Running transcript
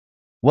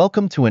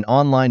Welcome to an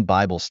online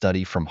Bible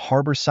study from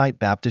HarborSite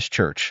Baptist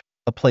Church,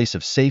 a place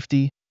of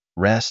safety,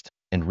 rest,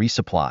 and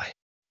resupply.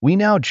 We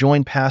now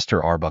join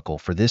Pastor Arbuckle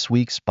for this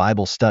week's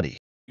Bible study.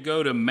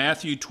 Go to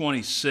Matthew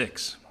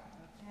 26.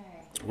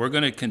 We're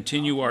going to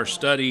continue our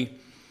study.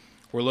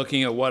 We're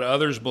looking at what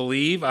others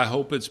believe. I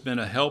hope it's been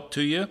a help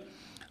to you.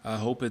 I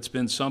hope it's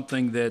been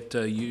something that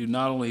you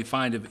not only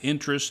find of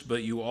interest,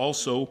 but you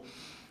also,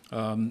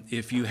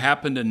 if you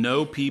happen to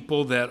know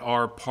people that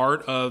are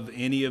part of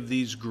any of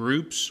these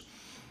groups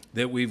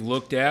that we've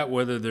looked at,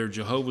 whether they're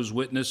Jehovah's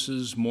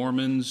Witnesses,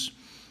 Mormons,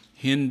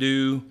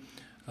 Hindu,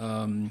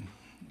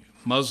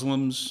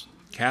 Muslims,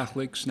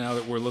 Catholics, now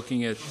that we're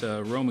looking at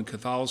Roman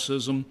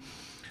Catholicism,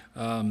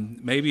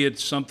 maybe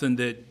it's something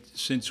that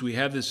since we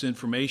have this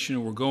information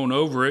and we're going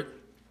over it,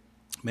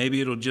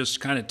 maybe it'll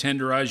just kind of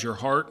tenderize your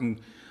heart and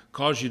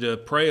cause you to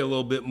pray a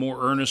little bit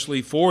more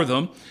earnestly for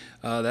them.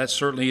 That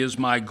certainly is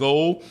my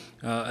goal.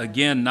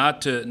 Again,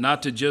 not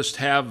to just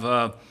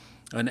have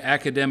an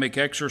academic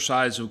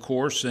exercise, of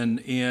course,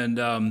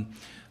 and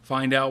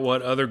find out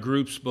what other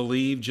groups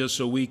believe, just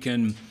so we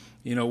can,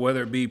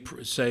 whether it be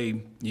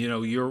say,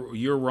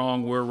 you're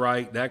wrong, we're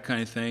right, that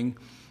kind of thing,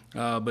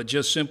 but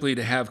just simply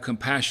to have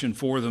compassion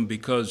for them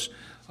because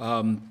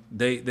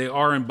they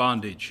are in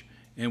bondage,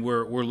 and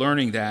we're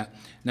learning that.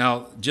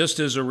 Now,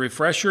 just as a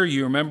refresher,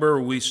 you remember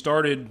we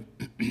started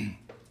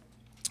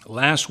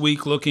last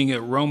week looking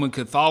at Roman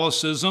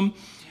Catholicism,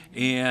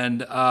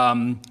 and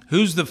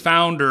who's the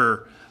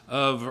founder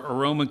of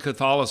Roman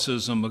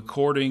Catholicism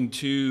according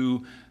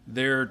to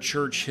their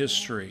church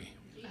history?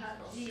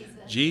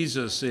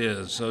 Jesus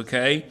is,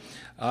 okay?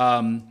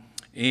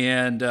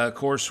 And of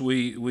course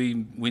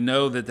we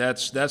know that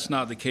that's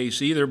not the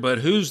case either, but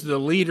who's the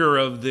leader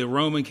of the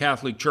Roman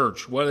Catholic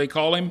Church? What do they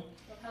call him?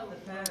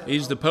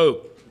 He's the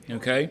Pope,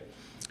 okay?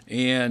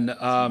 And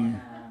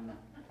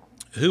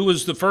who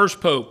was the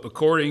first Pope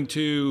according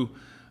to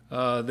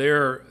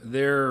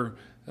their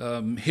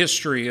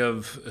history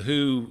of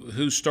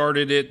who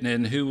started it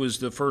and who was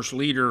the first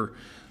leader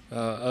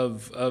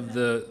of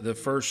the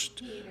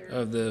first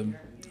of the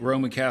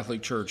Roman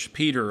Catholic Church?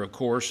 Peter, of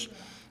course.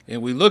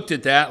 And we looked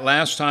at that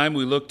last time.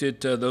 We looked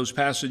at those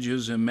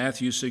passages in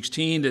Matthew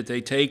 16 that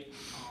they take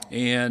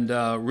and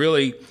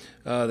really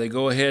they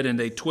go ahead and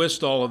they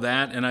twist all of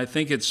that. And I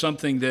think it's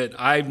something that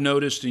I've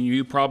noticed, and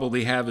you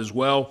probably have as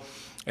well,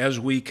 as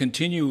we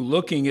continue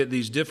looking at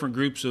these different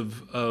groups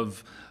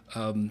of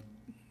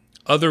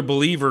other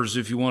believers,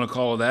 if you want to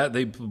call it that.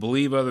 They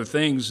believe other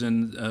things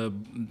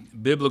and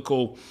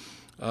biblical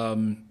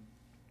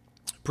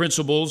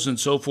principles and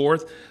so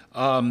forth.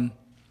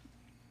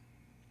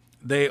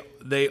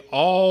 They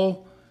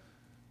all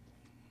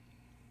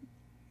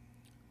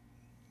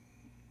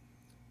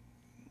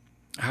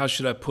how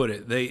should I put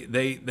it?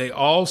 They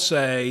all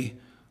say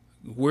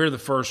we're the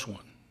first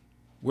one,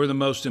 we're the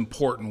most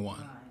important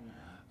one,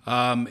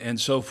 and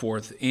so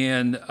forth.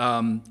 And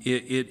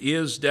it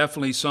is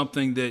definitely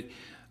something that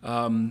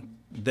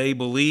they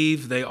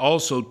believe. They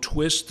also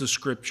twist the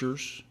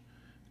scriptures,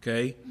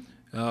 okay,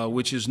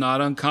 which is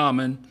not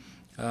uncommon.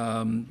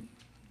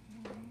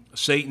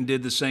 Satan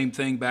did the same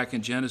thing back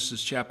in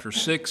Genesis chapter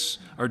 3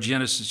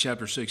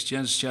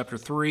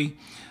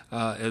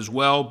 as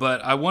well.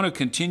 But I want to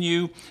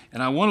continue,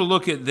 and I want to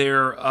look at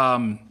their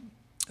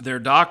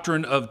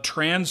doctrine of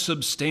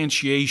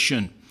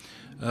transubstantiation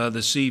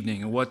this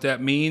evening, and what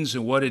that means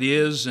and what it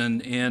is,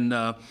 and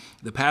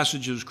the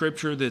passage of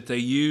Scripture that they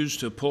use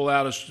to pull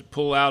out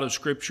of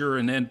Scripture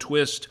and then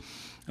twist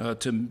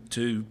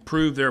to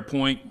prove their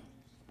point.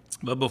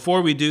 But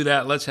before we do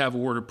that, let's have a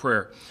word of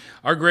prayer.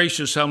 Our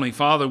gracious Heavenly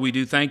Father, we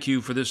do thank you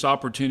for this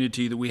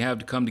opportunity that we have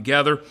to come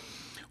together.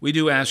 We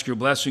do ask your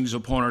blessings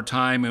upon our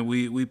time, and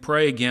we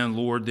pray again,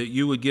 Lord, that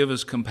you would give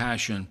us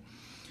compassion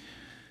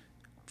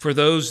for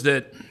those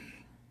that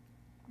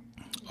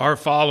are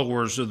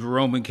followers of the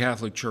Roman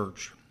Catholic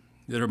Church,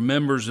 that are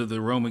members of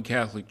the Roman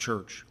Catholic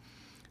Church,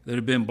 that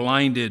have been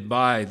blinded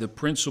by the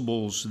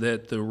principles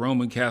that the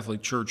Roman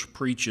Catholic Church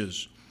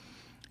preaches.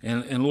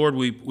 And Lord,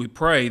 we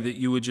pray that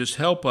you would just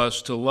help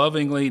us to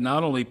lovingly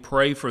not only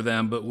pray for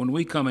them, but when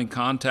we come in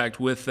contact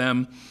with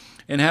them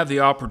and have the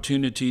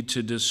opportunity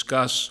to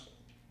discuss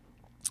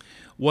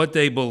what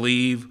they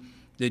believe,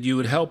 that you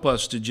would help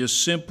us to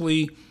just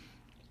simply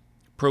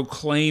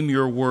proclaim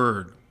your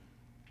word.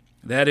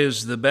 That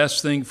is the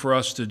best thing for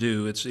us to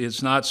do.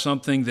 It's not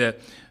something that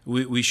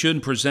we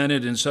shouldn't present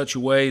it in such a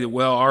way that,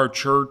 well, our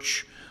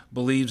church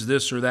believes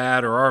this or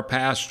that, or our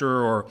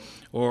pastor, or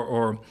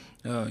our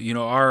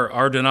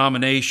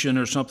denomination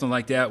or something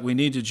like that. We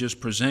need to just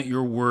present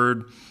your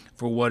word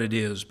for what it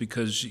is,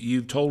 because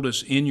you've told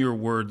us in your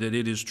word that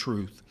it is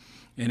truth,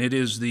 and it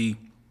is the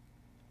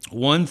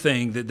one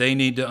thing that they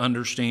need to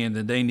understand,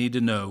 that they need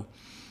to know.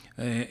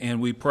 And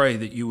we pray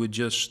that you would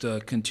just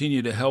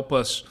continue to help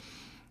us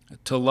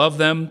to love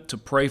them, to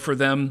pray for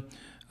them,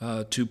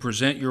 to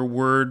present your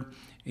word,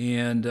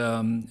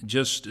 and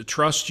just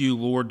trust you,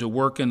 Lord, to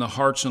work in the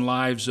hearts and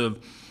lives of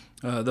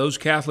those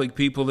Catholic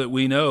people that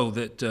we know,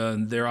 that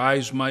their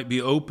eyes might be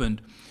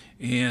opened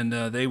and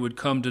they would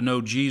come to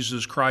know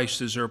Jesus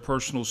Christ as their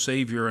personal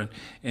Savior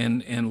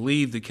and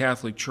leave the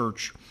Catholic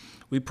Church.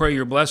 We pray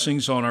your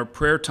blessings on our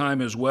prayer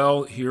time as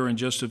well here in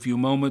just a few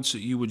moments,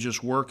 that you would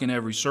just work in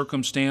every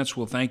circumstance.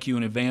 We'll thank you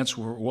in advance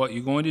for what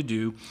you're going to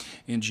do.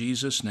 In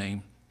Jesus'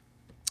 name,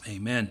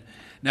 amen.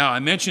 Now, I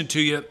mentioned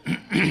to you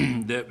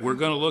that we're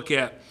going to look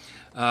at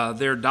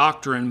their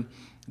doctrine,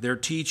 their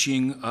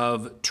teaching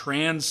of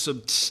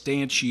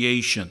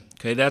transubstantiation.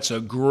 Okay, that's a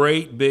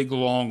great big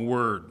long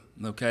word,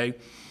 okay?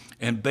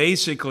 And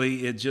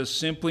basically, it just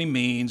simply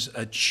means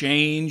a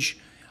change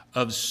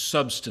of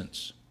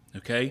substance,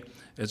 okay?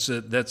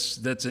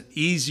 That's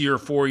easier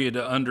for you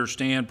to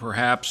understand,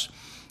 perhaps,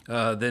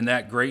 than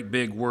that great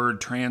big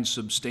word,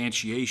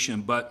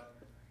 transubstantiation. But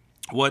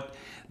what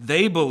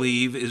they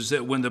believe is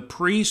that when the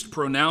priest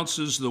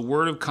pronounces the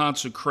word of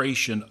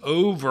consecration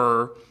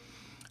over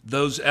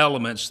those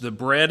elements, the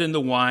bread and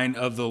the wine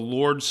of the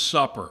Lord's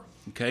Supper,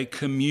 okay,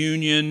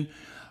 communion,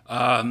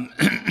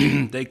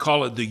 they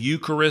call it the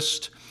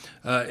Eucharist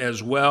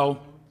as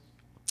well,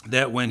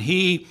 that when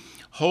he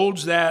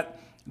holds that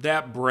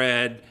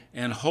bread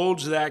and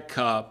holds that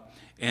cup,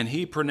 and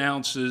he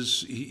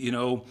pronounces,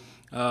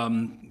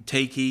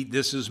 take, eat,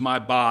 this is my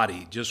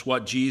body, just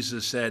what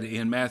Jesus said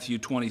in Matthew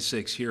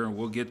 26 here, and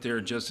we'll get there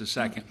in just a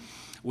second.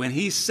 When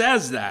he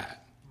says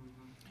that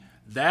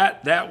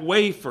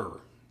wafer,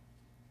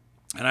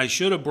 and I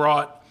should have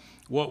brought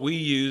what we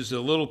use, a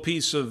little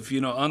piece of,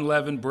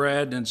 unleavened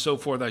bread and so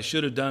forth. I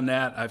should have done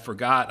that. I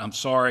forgot. I'm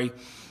sorry.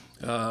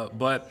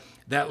 But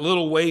that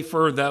little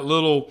wafer, that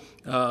little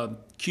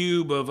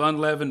cube of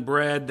unleavened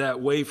bread,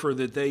 that wafer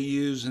that they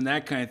use and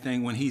that kind of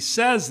thing, when he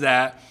says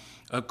that,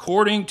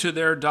 according to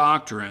their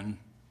doctrine,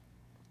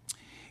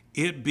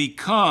 it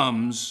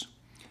becomes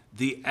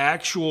the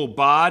actual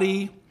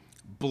body,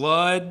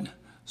 blood,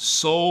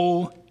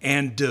 soul,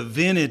 and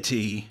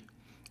divinity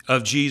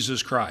of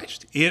Jesus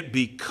Christ. It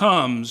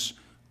becomes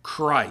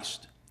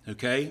Christ,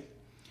 okay?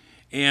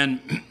 And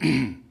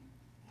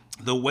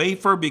the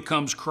wafer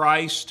becomes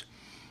Christ.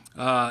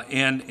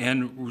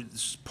 And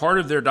part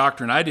of their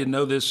doctrine, I didn't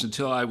know this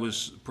until I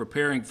was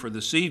preparing for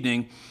this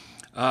evening,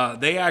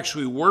 they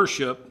actually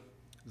worship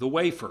the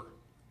wafer.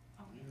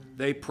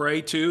 They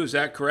pray to, is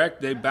that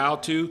correct? They bow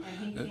to.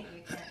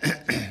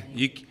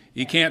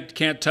 You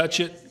can't touch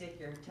it? Stick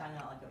your tongue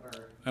out like a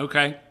bird.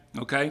 Okay.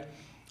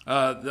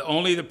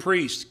 Only the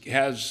priest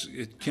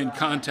can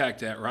contact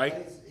that, right?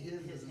 His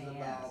is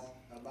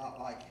about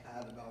like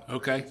that, about 4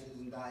 Okay. inches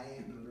in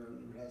diameter,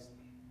 and the rest,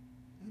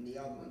 and the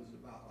other one's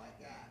about like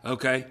that.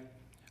 Okay.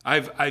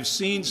 I've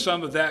seen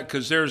some of that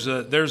because there's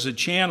a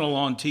channel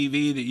on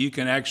TV that you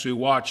can actually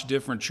watch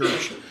different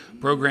church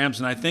programs,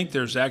 and I think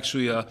there's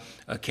actually a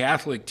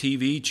Catholic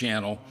TV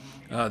channel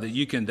that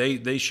you can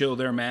they show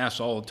their mass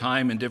all the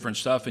time and different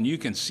stuff, and you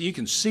can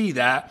see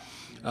that.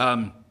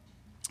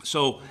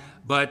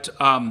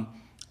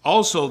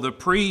 Also the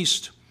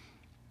priest,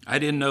 I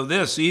didn't know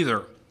this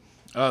either.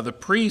 The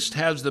priest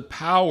has the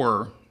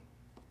power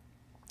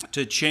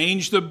to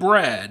change the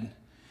bread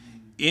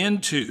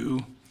into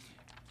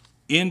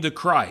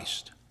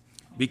Christ,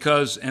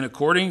 because, and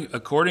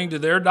according to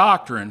their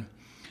doctrine,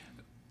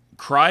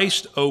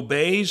 Christ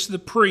obeys the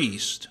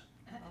priest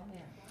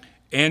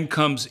and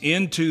comes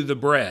into the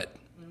bread.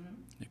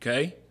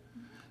 Okay,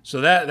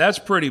 so that's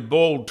pretty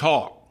bold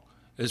talk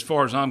as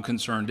far as I'm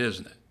concerned,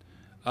 isn't it?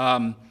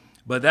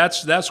 But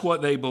that's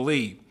what they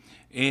believe.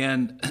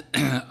 And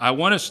I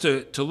want us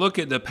to look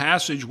at the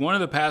passage, one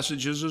of the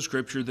passages of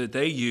Scripture that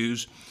they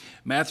use,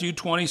 Matthew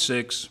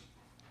 26.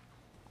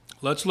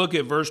 Let's look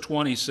at verse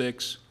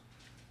 26.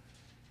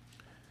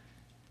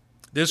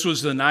 This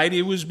was the night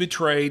he was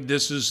betrayed.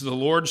 This is the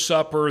Lord's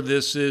Supper.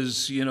 This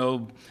is,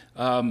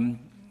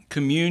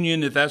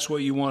 communion, if that's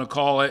what you want to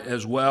call it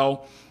as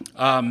well.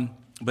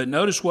 But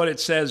notice what it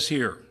says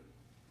here.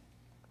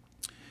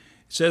 It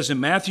says in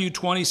Matthew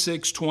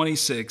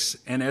 26:26,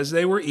 and as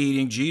they were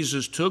eating,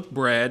 Jesus took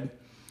bread,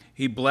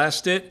 he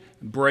blessed it,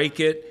 brake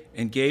it,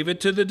 and gave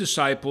it to the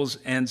disciples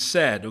and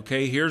said,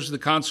 okay, here's the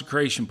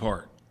consecration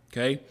part,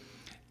 okay?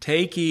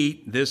 Take,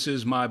 eat, this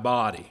is my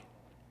body,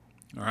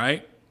 all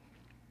right?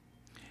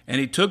 And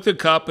he took the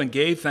cup and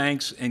gave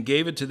thanks and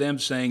gave it to them,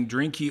 saying,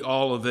 drink ye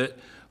all of it,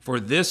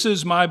 for this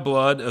is my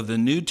blood of the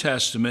New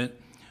Testament,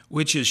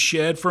 which is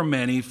shed for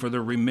many for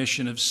the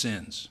remission of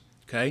sins,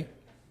 okay?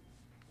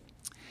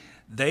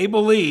 They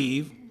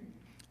believe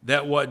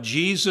that what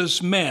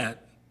Jesus meant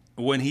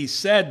when he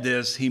said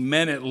this, he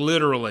meant it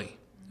literally,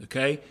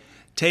 okay?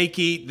 Take,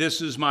 eat,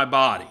 this is my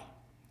body,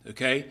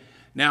 okay?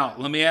 Now,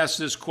 let me ask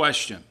this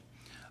question.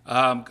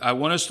 I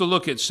want us to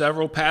look at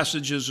several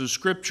passages of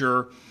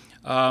Scripture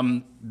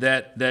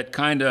that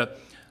kind of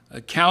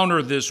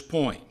counter this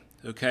point,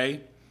 okay?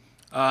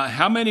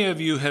 How many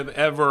of you have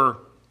ever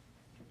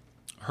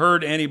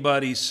heard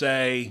anybody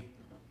say,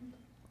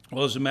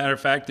 well, as a matter of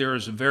fact, there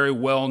is a very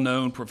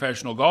well-known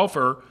professional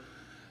golfer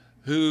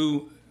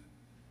who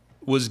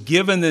was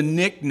given the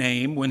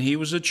nickname when he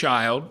was a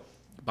child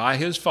by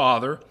his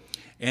father,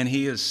 and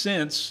he has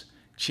since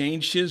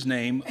changed his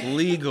name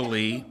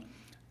legally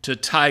to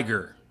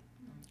Tiger.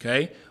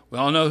 Okay? We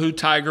all know who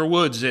Tiger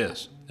Woods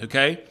is,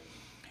 okay?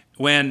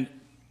 When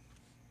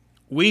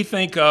we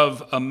think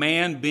of a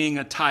man being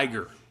a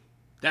tiger,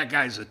 that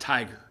guy's a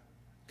tiger,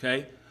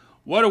 okay?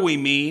 What do we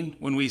mean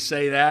when we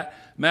say that?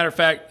 Matter of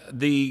fact,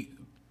 the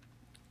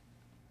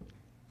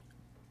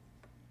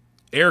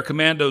Air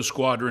Commando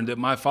Squadron that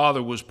my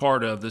father was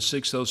part of, the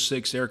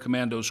 606 Air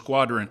Commando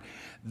Squadron,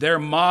 their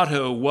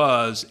motto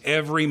was,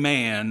 every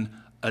man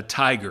a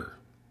tiger,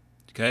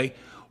 okay?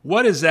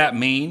 What does that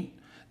mean?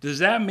 Does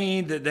that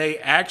mean that they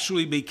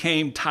actually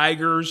became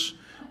tigers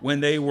when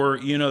they were,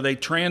 they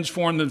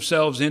transformed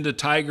themselves into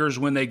tigers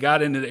when they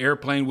got into the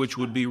airplane, which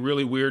would be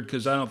really weird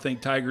because I don't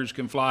think tigers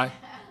can fly?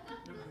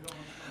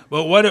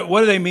 But what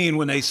do they mean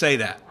when they say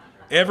that?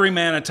 Every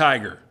man a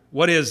tiger.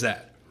 What is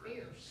that?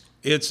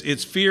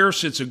 It's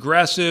fierce. It's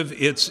aggressive.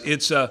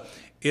 It's an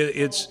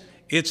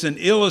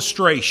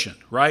illustration,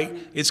 right?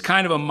 It's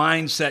kind of a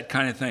mindset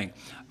kind of thing.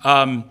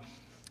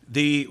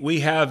 We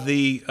have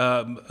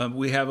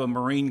a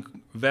Marine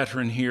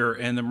veteran here,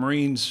 and the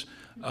Marines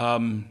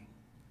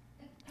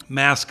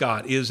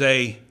mascot is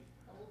a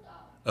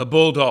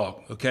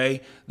bulldog.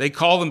 Okay, they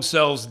call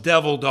themselves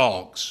devil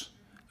dogs.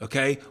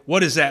 Okay,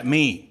 what does that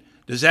mean?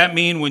 Does that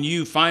mean when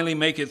you finally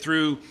make it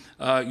through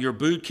your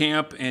boot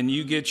camp and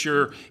you get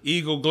your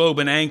Eagle Globe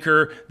and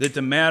Anchor, that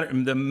the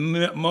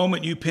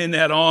moment you pin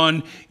that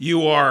on,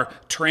 you are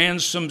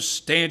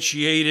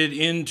transubstantiated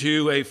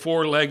into a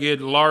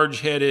four-legged,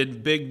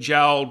 large-headed,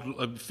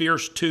 big-jowled,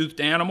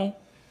 fierce-toothed animal?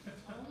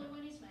 Only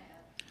when he's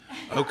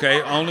mad.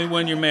 Okay, only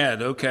when you're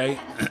mad. Okay,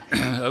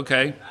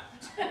 okay.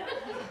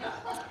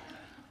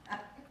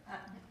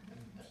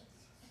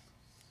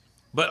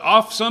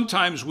 But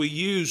sometimes we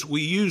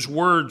use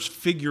words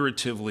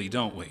figuratively,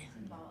 don't we?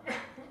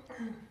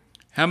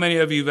 How many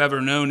of you have ever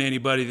known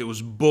anybody that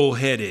was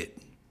bullheaded?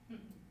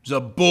 He's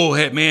a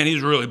bullhead. Man, he's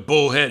really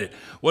bullheaded.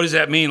 What does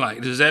that mean?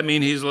 Like, does that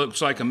mean he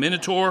looks like a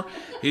minotaur?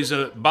 He's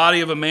a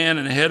body of a man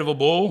and a head of a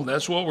bull?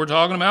 That's what we're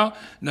talking about?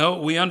 No,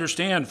 we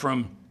understand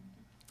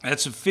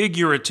that's a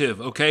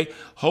figurative, okay?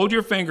 Hold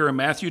your finger in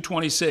Matthew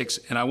 26,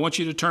 and I want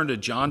you to turn to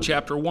John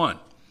chapter 1.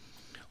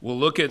 We'll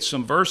look at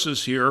some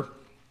verses here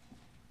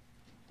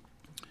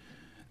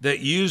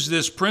that use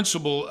this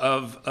principle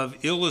of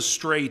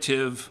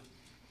illustrative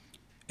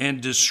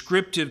and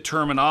descriptive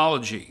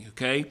terminology,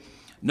 okay?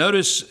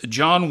 Notice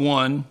John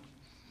 1,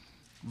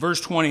 verse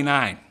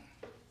 29.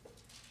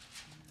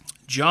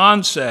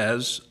 John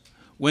says,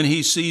 when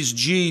he sees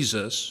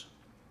Jesus,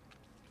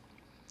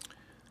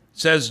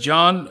 says in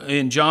John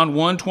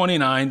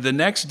 1:29, the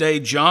next day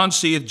John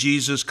seeth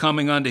Jesus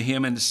coming unto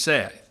him and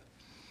saith,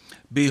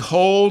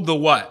 behold the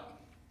what?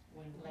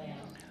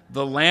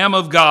 The Lamb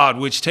of God,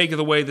 which taketh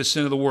away the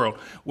sin of the world.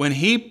 When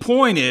he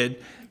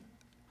pointed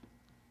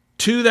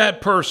to that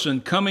person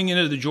coming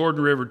into the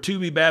Jordan River to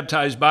be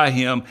baptized by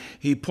him,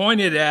 he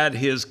pointed at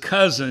his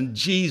cousin,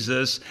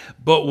 Jesus,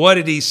 but what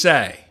did he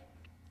say?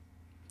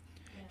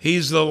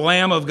 He's the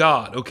Lamb of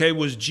God. Okay,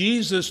 was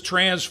Jesus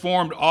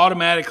transformed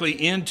automatically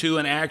into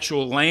an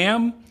actual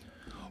lamb,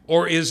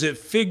 or is it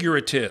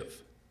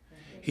figurative?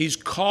 He's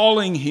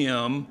calling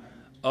him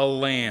a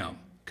lamb.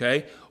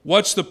 Okay,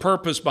 what's the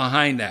purpose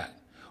behind that?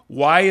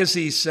 Why is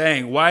he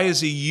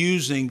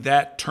using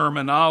that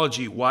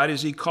terminology? Why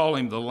does he call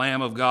him the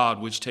Lamb of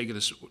God, which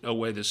taketh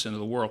away the sin of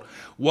the world?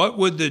 What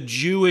would the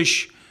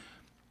Jewish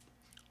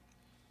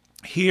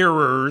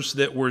hearers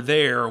that were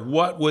there,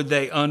 what would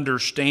they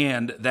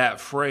understand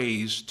that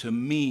phrase to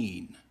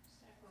mean?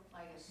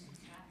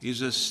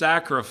 He's a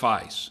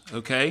sacrifice,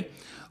 okay?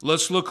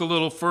 Let's look a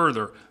little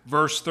further.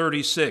 Verse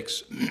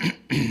 36,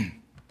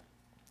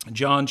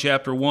 John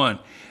chapter 1.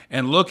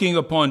 And looking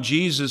upon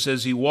Jesus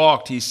as he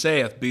walked, he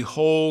saith,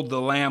 behold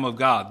the Lamb of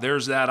God.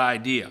 There's that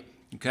idea,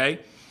 okay?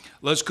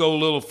 Let's go a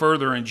little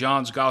further in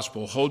John's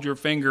gospel. Hold your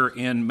finger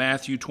in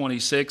Matthew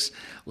 26.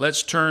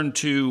 Let's turn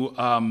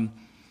to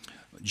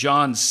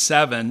John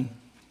 7,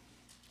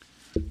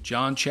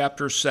 John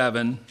chapter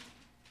 7.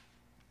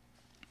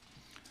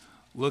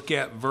 Look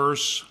at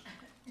verse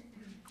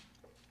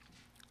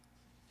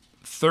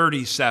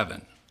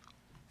 37.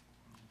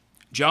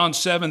 John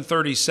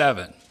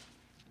 7:37.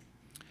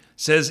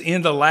 Says,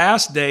 in the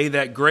last day,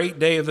 that great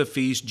day of the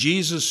feast,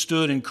 Jesus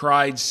stood and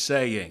cried,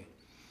 saying,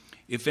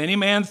 if any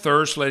man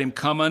thirst, let him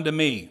come unto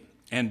me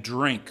and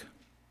drink.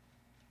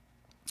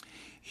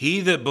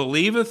 He that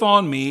believeth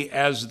on me,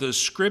 as the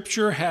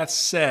scripture hath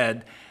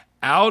said,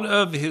 out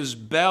of his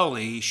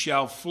belly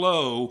shall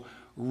flow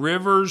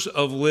rivers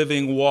of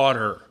living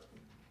water.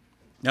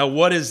 Now,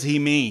 what does he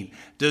mean?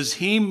 Does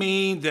he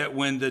mean that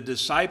when the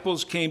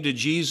disciples came to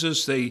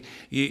Jesus, and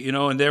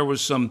there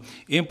was some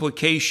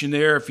implication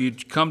there, if you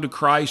come to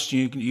Christ,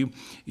 you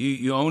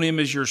own him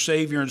as your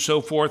Savior and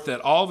so forth,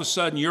 that all of a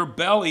sudden your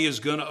belly is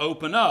going to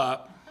open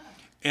up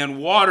and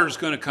water's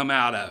going to come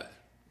out of it?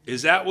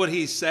 Is that what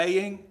he's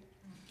saying?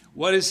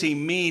 What is he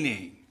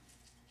meaning?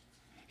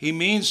 He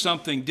means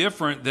something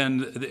different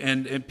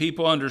and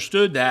people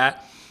understood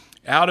that.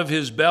 Out of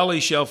his belly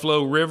shall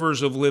flow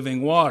rivers of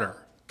living water.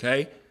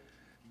 Okay?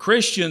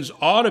 Christians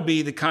ought to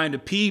be the kind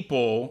of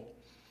people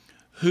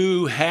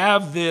who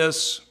have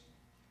this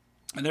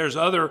And there's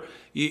other,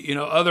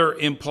 other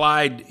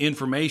implied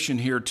information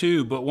here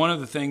too. But one of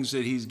the things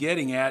that he's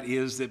getting at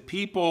is that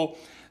people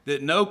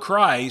that know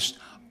Christ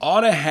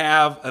ought to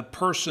have a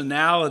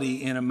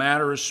personality, in a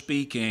matter of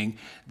speaking,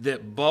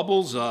 that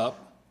bubbles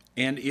up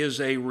and is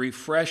a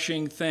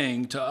refreshing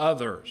thing to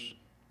others.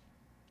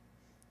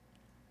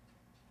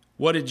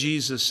 What did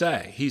Jesus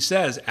say? He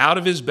says, out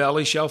of his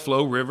belly shall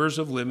flow rivers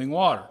of living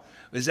water.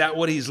 Is that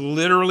what he's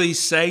literally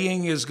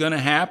saying is going to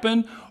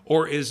happen,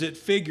 or is it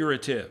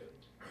figurative?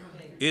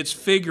 It's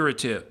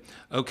figurative.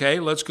 Okay,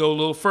 let's go a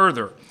little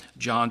further.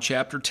 John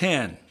chapter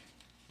 10.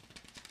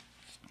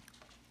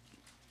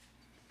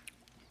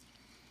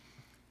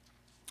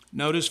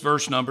 Notice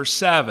verse number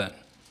 7.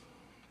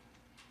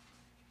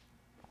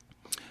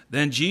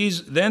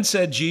 Then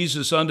said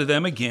Jesus unto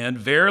them again,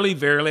 verily,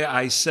 verily,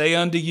 I say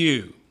unto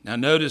you. Now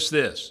notice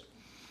this.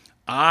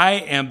 I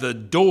am the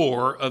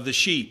door of the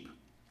sheep.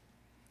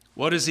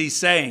 What is he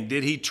saying?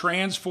 Did he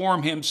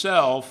transform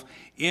himself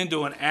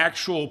into an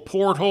actual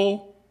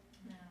portal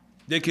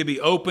that could be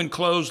opened,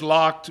 closed,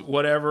 locked,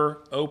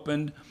 whatever,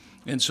 opened,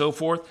 and so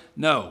forth?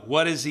 No.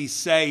 What is he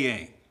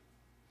saying?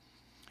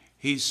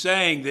 He's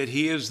saying that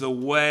he is the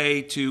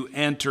way to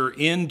enter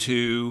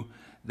into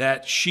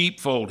that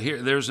sheepfold.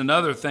 Here, there's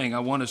another thing I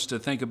want us to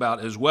think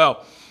about as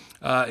well.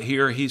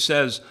 Here he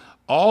says,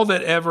 all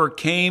that ever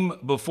came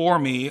before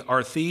me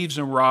are thieves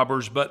and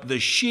robbers, but the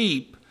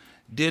sheep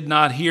did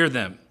not hear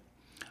them.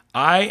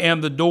 I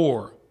am the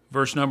door.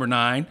 Verse number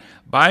 9,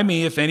 by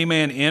me, if any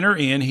man enter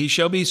in, he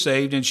shall be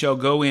saved and shall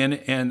go in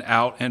and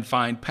out and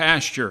find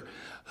pasture.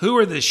 Who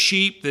are the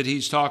sheep that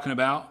he's talking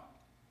about?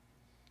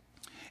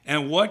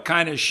 And what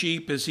kind of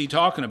sheep is he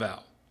talking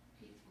about?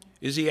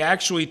 Is he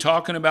actually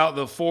talking about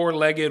the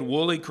four-legged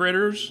woolly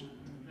critters?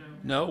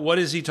 No. What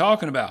is he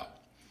talking about?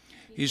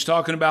 He's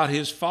talking about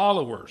his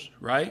followers,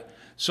 right?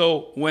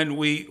 So when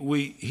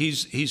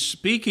he's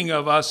speaking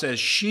of us as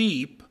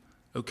sheep,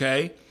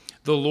 okay?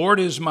 The Lord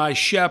is my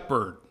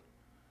shepherd.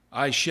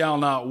 I shall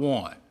not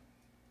want.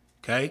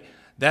 Okay?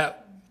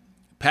 That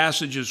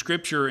passage of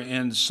Scripture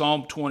in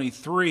Psalm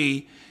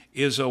 23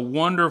 is a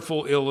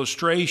wonderful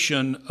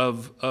illustration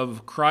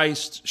of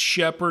Christ's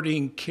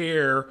shepherding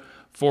care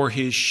for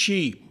his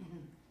sheep.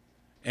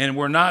 And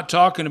we're not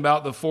talking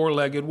about the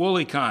four-legged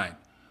woolly kind.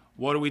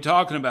 What are we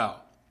talking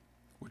about?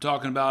 We're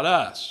talking about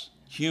us,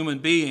 human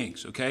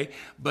beings, okay?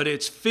 But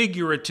it's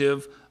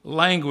figurative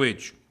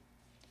language.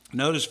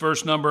 Notice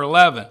verse number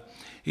 11.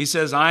 He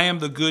says, I am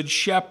the good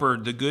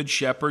shepherd. The good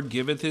shepherd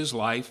giveth his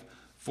life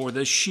for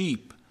the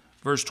sheep.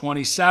 Verse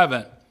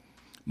 27,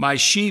 my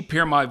sheep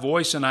hear my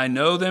voice, and I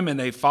know them, and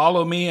they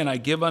follow me, and I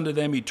give unto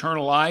them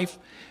eternal life,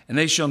 and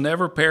they shall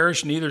never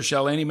perish, neither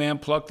shall any man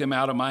pluck them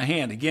out of my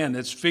hand. Again,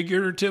 that's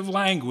figurative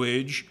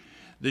language.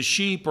 The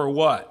sheep are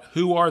what?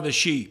 Who are the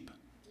sheep?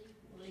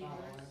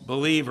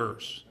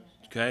 Believers.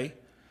 Okay?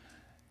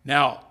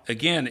 Now,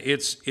 again,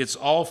 it's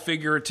all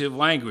figurative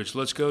language.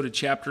 Let's go to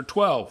chapter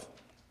 12.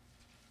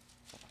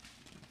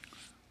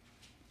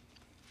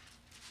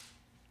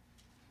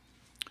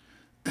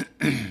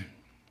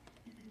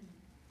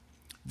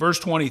 Verse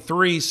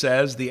 23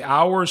 says, the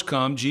hours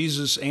come,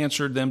 Jesus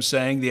answered them,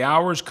 saying, the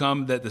hours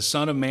come that the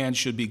Son of Man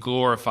should be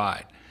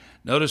glorified.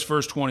 Notice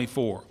verse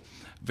 24.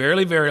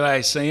 Verily, verily,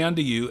 I say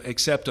unto you,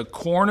 except a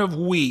corn of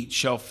wheat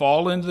shall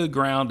fall into the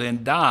ground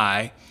and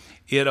die,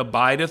 it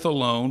abideth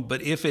alone,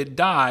 but if it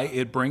die,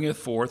 it bringeth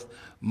forth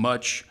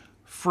much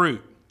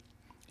fruit.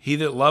 He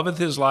that loveth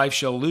his life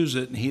shall lose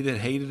it, and he that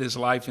hateth his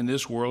life in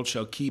this world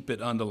shall keep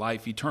it unto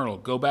life eternal.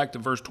 Go back to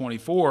verse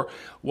 24.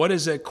 What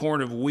is that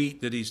corn of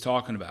wheat that he's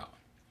talking about?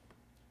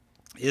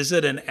 Is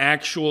it an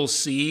actual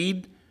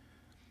seed,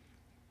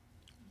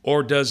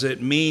 or does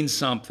it mean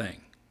something?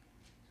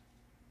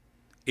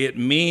 It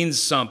means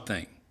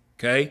something,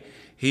 okay?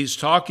 He's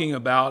talking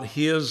about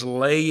his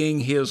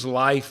laying his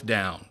life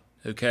down,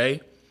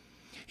 okay?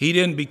 He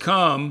didn't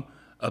become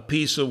a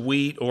piece of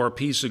wheat or a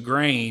piece of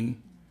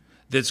grain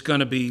that's going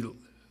to be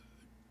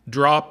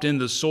dropped in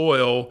the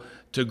soil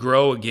to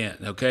grow again,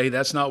 okay?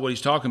 That's not what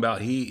he's talking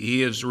about.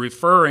 He is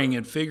referring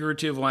in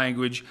figurative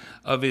language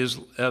of his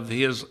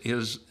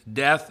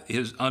death,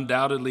 his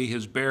undoubtedly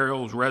his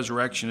burial, his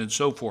resurrection, and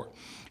so forth.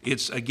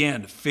 It's,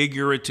 again,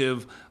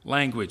 figurative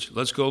language.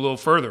 Let's go a little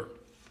further.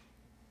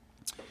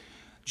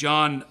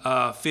 John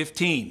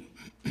 15.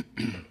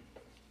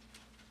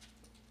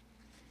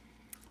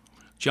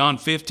 John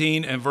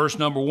 15 and verse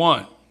number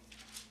 1.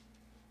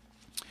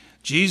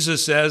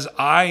 Jesus says,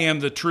 I am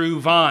the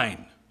true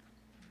vine.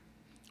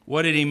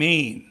 What did he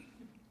mean?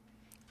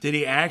 Did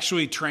he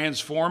actually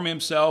transform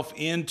himself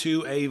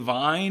into a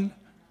vine?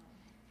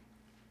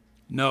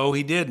 No,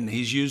 he didn't.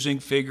 He's using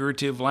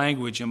figurative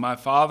language. And my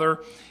Father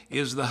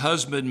is the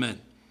husbandman.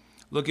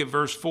 Look at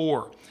verse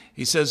 4.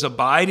 He says,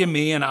 abide in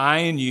me and I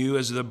in you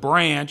as the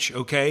branch,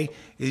 okay?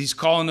 He's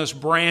calling us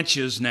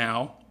branches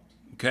now,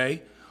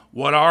 okay?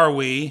 What are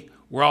we?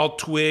 We're all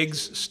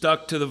twigs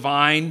stuck to the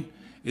vine,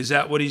 Is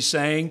that what he's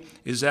saying?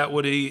 Is that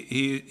what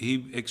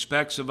he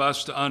expects of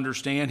us to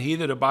understand? He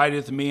that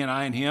abideth in me and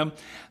I in him,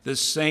 the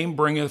same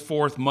bringeth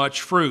forth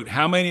much fruit.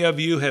 How many of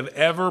you have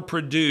ever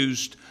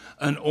produced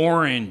an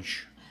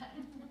orange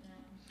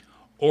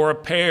or a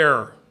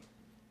pear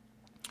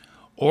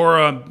or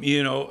a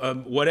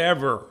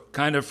whatever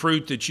kind of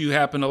fruit that you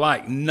happen to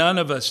like? None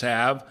of us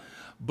have,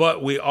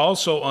 but we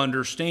also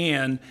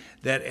understand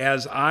that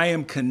as I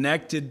am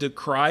connected to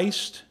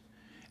Christ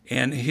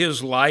and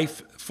his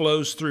life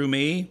flows through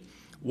me,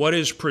 what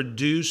is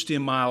produced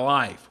in my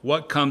life,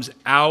 what comes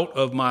out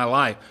of my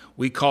life,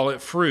 we call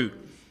it fruit.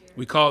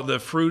 We call it the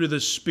fruit of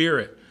the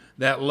Spirit,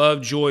 that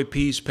love, joy,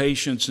 peace,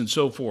 patience, and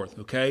so forth,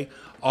 okay?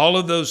 All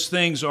of those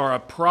things are a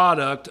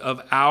product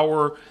of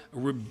our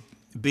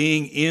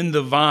being in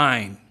the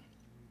vine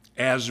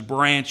as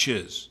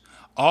branches.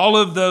 All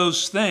of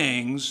those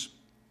things,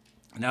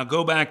 now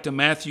go back to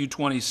Matthew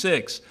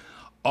 26,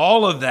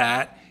 all of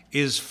that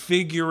is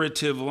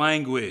figurative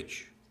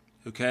language,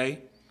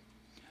 okay?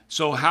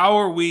 So how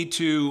are we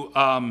to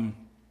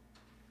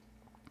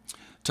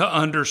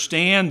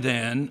understand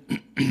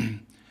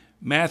then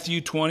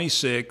Matthew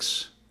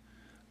 26,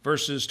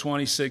 verses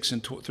 26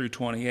 through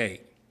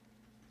 28?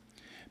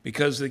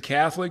 Because the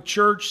Catholic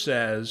Church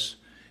says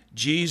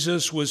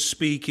Jesus was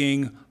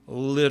speaking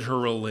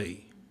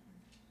literally.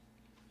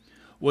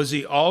 Was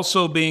he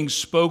also being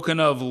spoken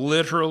of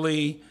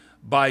literally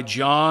by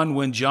John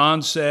when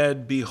John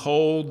said,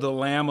 "Behold the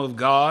Lamb of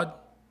God"?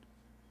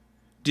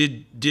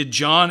 Did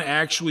John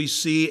actually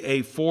see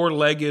a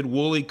four-legged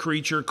woolly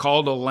creature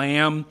called a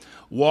lamb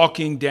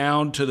walking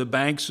down to the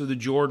banks of the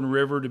Jordan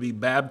River to be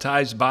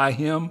baptized by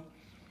him?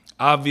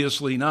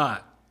 Obviously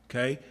not,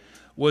 okay?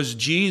 Was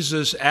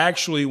Jesus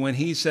actually, when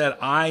he said,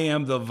 "I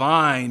am the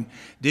vine,"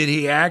 did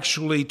he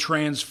actually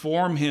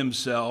transform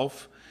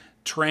himself,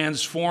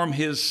 transform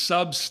his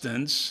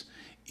substance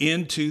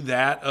into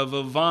that of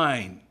a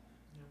vine?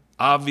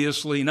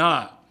 Obviously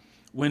not.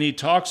 When he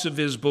talks of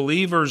his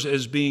believers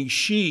as being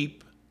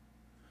sheep,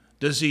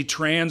 does he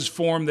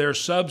transform their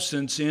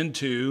substance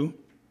into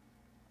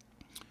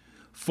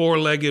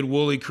four-legged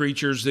woolly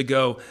creatures that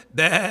go,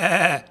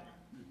 bah?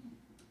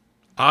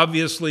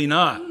 Obviously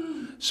not.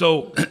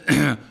 So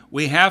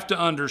we have to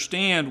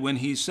understand when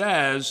he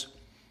says,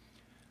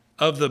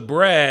 "Of the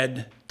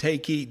bread,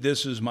 take, eat,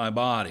 this is my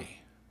body,"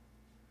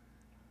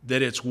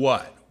 that it's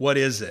what? What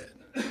is it?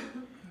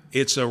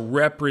 It's a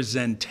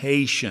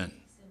representation,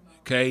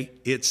 okay?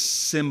 It's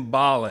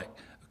symbolic,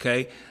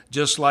 okay?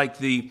 Just like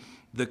the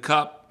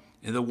cup,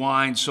 the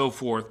wine, so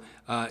forth,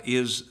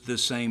 is the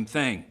same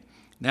thing.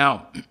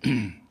 Now,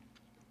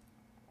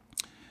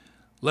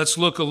 let's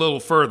look a little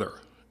further.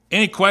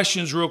 Any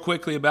questions real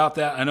quickly about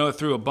that? I know I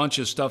threw a bunch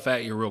of stuff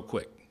at you real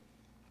quick.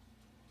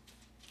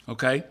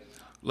 Okay,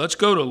 let's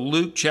go to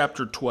Luke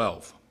chapter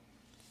 12.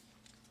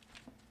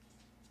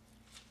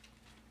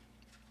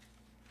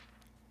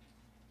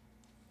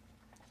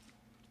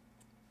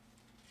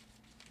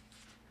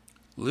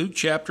 Luke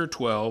chapter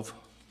 12.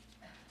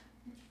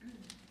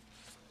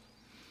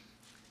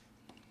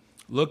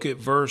 Look at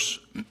verse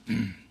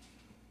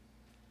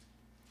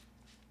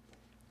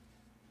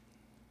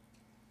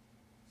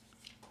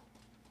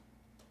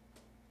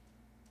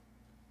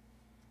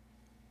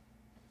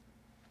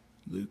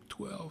Luke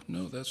 12.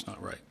 No, that's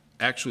not right.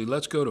 Actually,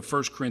 let's go to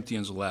 1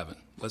 Corinthians 11.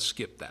 Let's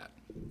skip that.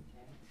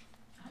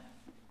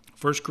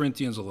 1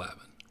 Corinthians 11.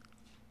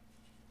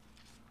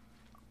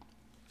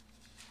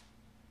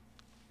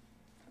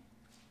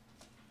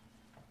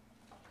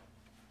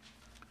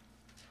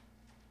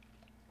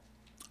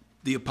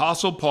 The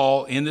Apostle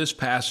Paul in this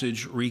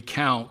passage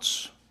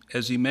recounts,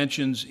 as he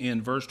mentions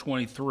in verse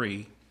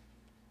 23,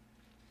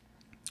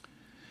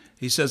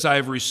 he says, "I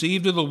have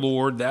received of the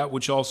Lord that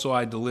which also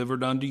I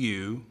delivered unto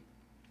you,"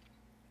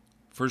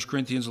 1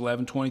 Corinthians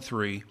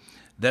 11:23,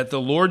 "that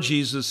the Lord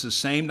Jesus, the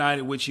same night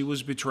at which he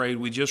was betrayed,"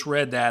 we just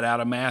read that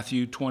out of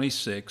Matthew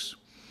 26,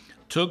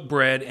 "took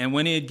bread, and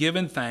when he had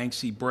given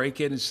thanks, he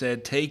brake it and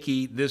said, Take,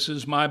 eat, this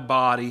is my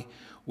body,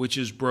 which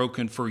is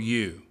broken for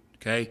you."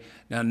 Okay,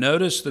 now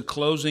notice the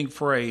closing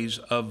phrase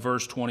of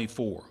verse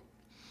 24.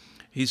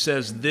 He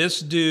says,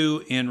 "This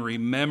do in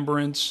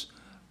remembrance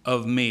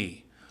of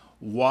me."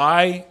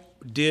 Why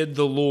did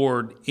the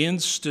Lord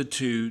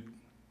institute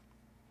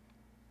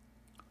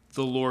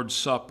the Lord's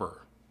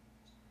Supper?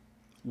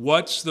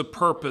 What's the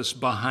purpose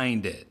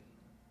behind it?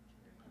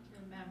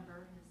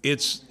 Remember.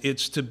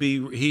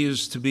 He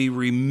is to be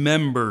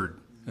remembered,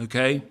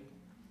 okay?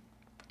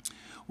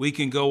 We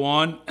can go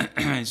on.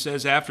 It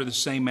says, "After the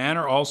same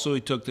manner also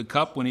he took the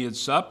cup when he had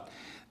supped.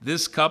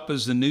 This cup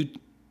is the New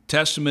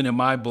Testament in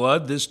my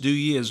blood. This do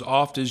ye as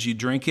oft as you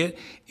drink it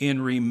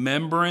in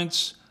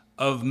remembrance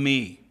of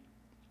me.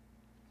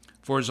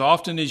 For as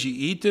often as ye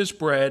eat this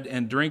bread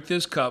and drink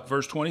this cup,"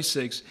 verse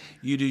 26,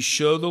 "you do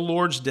show the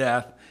Lord's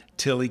death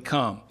till he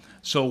come."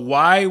 So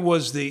why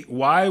was the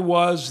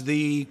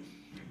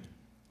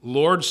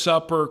Lord's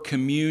Supper,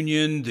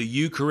 communion, the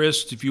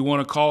Eucharist, if you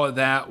want to call it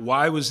that,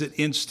 why was it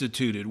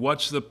instituted?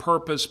 What's the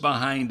purpose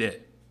behind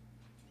it?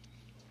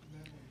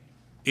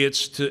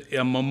 It's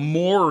a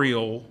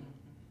memorial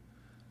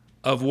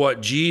of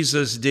what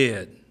Jesus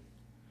did.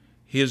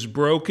 His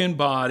broken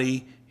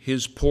body,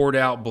 his poured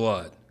out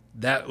blood.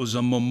 That was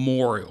a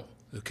memorial,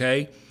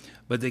 okay?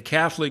 But the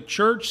Catholic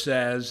Church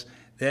says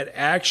that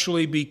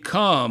actually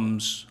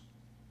becomes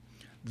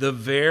the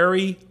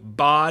very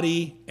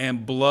body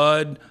and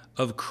blood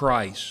of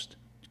Christ.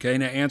 Okay,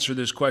 now answer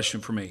this question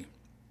for me.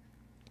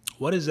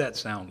 What does that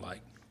sound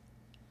like?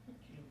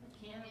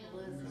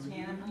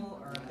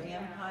 Cannibal or a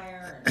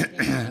vampire.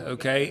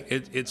 Okay,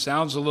 it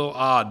sounds a little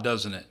odd,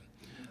 doesn't it?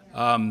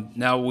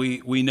 Now,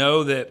 we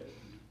know that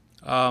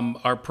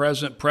our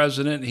present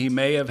president, he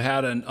may have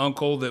had an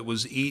uncle that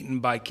was eaten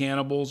by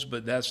cannibals,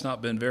 but that's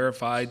not been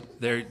verified.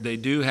 There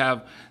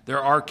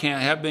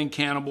have been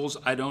cannibals.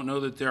 I don't know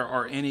that there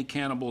are any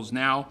cannibals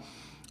now,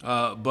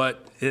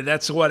 but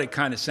that's what it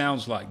kind of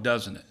sounds like,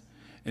 doesn't it?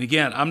 And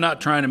again, I'm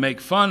not trying to make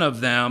fun of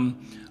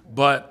them,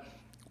 but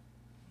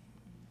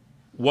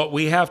what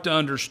we have to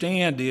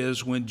understand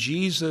is when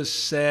Jesus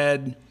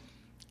said,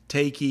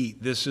 "Take,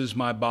 eat, this is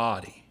my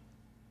body,"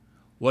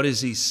 what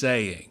is he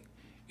saying?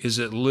 Is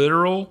it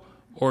literal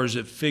or is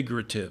it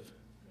figurative?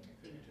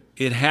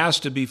 It has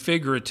to be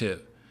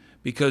figurative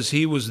because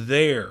he was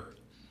there.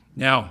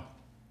 Now,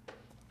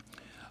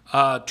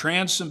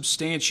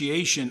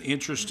 transubstantiation,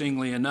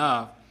 interestingly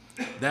enough,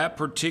 that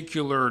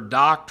particular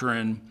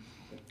doctrine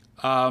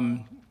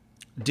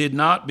did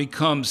not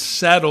become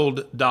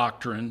settled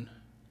doctrine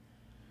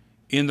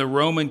in the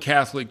Roman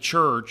Catholic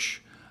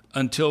Church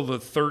until the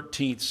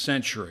 13th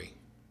century,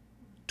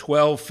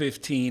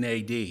 1215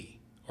 AD.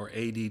 Or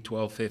AD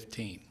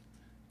 1215,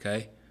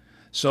 okay?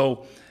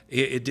 So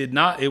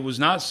it was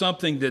not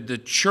something that the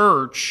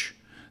church,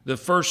 the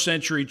first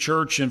century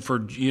church, and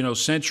for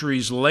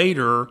centuries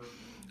later,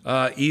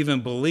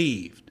 even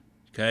believed,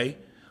 okay?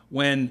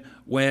 When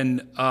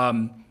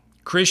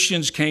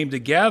Christians came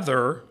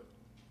together,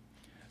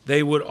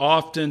 they would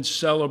often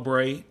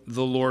celebrate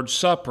the Lord's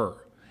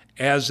Supper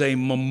as a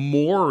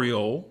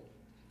memorial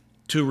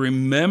to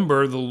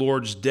remember the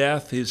Lord's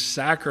death, his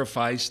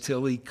sacrifice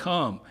till he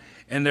come.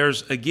 And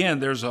there's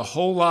a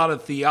whole lot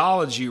of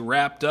theology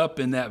wrapped up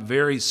in that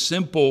very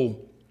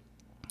simple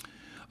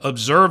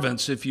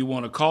observance, if you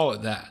want to call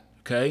it that,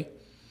 okay?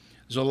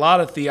 There's a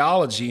lot of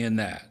theology in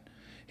that.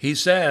 He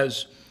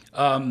says,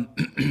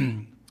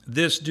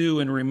 this do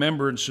in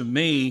remembrance of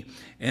me,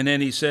 and then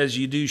he says,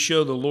 you do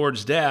show the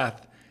Lord's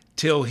death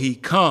till he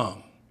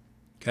come,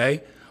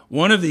 okay?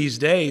 One of these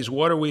days,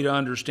 what are we to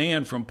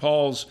understand from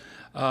Paul's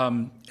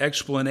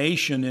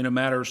explanation in a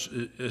matter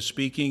of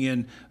speaking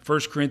in 1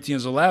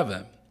 Corinthians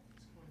 11.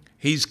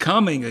 He's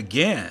coming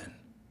again,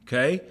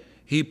 okay?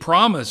 He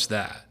promised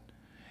that.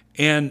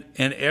 And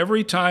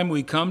every time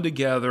we come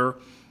together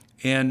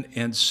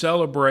and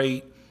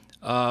celebrate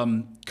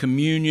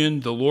communion,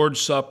 the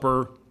Lord's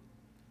Supper,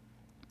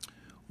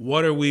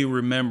 what are we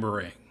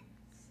remembering?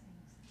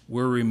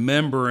 We're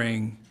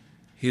remembering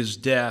his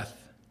death,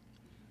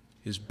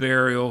 his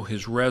burial,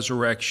 his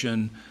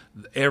resurrection,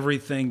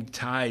 everything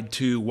tied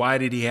to why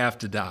did he have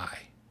to die?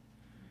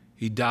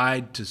 He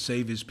died to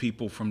save his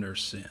people from their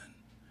sin.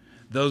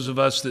 Those of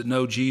us that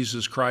know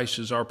Jesus Christ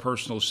as our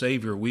personal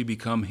Savior, we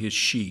become his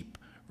sheep,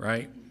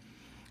 right?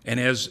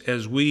 And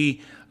as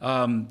we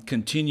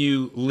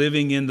continue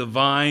living in the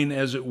vine,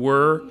 as it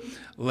were,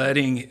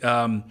 letting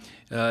the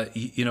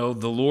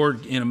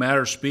Lord, in a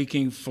matter of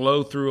speaking,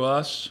 flow through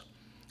us,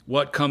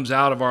 what comes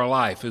out of our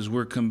life as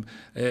we're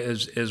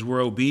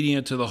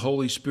obedient to the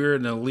Holy Spirit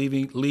and the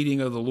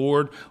leading of the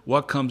Lord,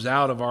 what comes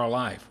out of our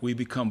life? We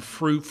become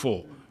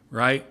fruitful,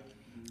 right?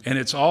 And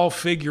it's all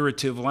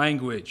figurative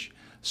language.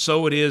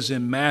 So it is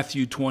in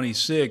Matthew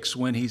 26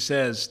 when he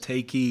says,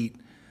 take, eat,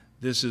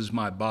 this is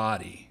my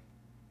body.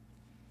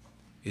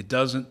 It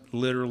doesn't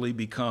literally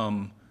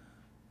become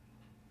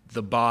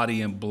the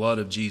body and blood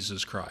of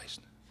Jesus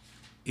Christ.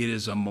 It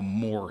is a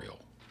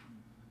memorial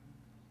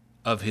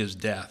of his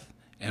death.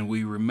 And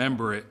we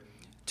remember it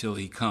till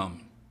he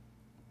come.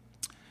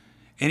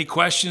 Any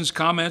questions,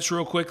 comments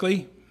real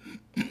quickly?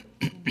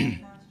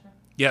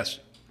 Yes.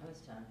 I was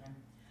telling him,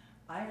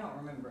 I don't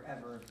remember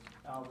ever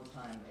all the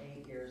time,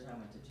 8 years I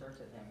went to church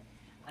with him.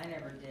 I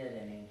never did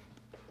any.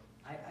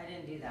 I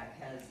didn't do that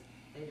because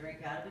they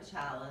drink out of a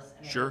chalice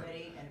and Sure.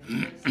 everybody, and if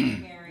you go to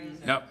St.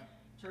 Mary's or Yep.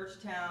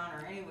 Churchtown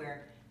or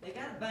anywhere, they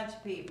got a bunch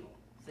of people.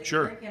 So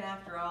Sure. you're drinking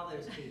after all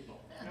those people.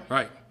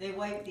 Right, They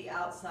wipe the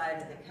outside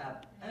of the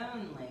cup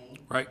only.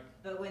 right,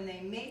 But when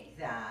they make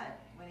that,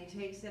 when he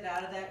takes it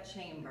out of that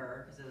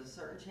chamber, because there's a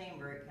certain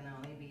chamber it can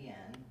only be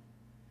in,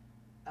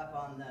 up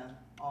on the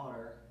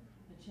altar,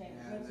 the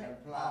chamber, And what's their it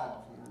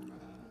called? platform,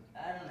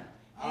 I don't know.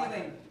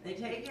 Anyway, they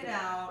take it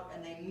out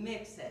and they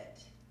mix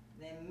it.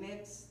 They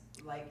mix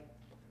like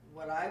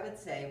what I would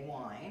say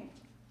wine,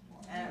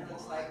 and it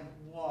looks like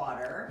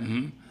water.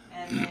 mm-hmm.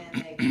 And then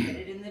they put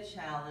it in the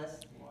chalice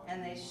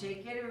and they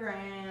shake it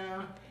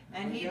around.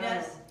 And he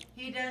does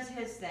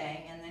his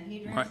thing, and then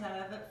he drinks Right.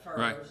 out of it first.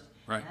 Right.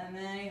 Right. And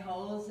then he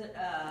holds it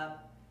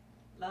up.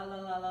 La la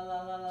la la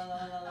la la la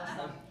la la la.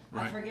 I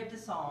Right. forget the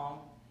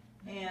song.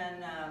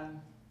 And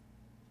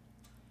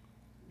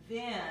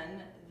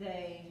then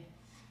they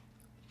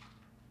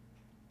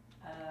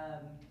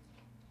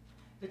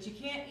But you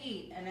can't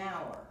eat an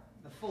hour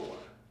before you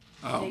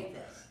Oh. take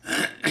this.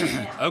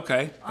 Now,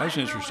 Okay, that's I'm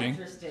interesting.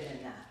 real interested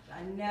in that.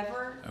 I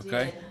never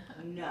Okay.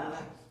 did know.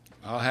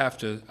 I'll have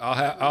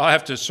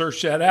to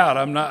search that out.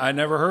 I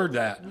never heard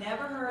that.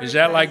 Never heard. Is of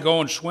that like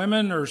going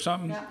swimming or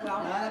something? No,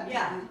 well,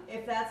 yeah,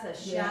 if that's a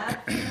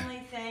Shad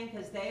family thing,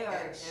 because they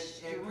are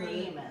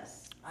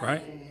extremists.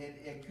 Right. mean,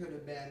 It could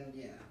have been,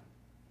 yeah.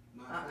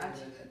 My I- friend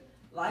did it.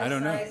 I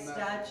don't know. Life-size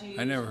statues,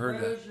 I never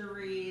heard that.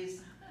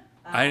 rosaries.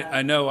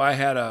 I know I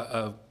had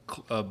a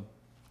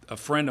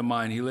friend of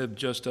mine. He lived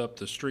just up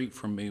the street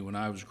from me when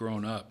I was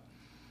growing up.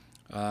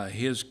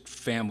 His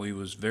family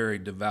was very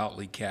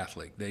devoutly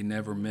Catholic. They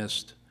never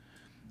missed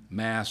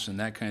Mass and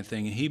that kind of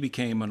thing. And he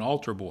became an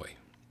altar boy.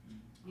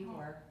 He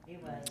was, yeah.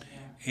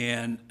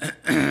 And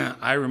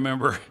I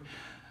remember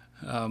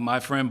my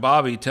friend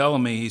Bobby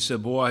telling me, he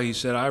said, boy, he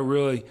said,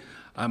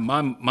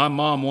 my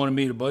mom wanted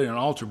me to be an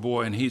altar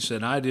boy. And he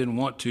said, I didn't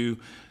want to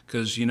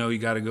because, you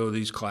got to go to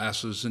these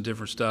classes and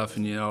different stuff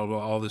and,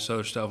 all this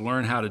other stuff,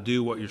 learn how to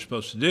do what you're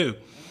supposed to do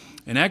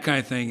and that kind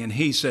of thing. And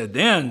he said,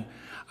 then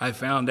I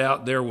found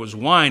out there was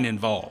wine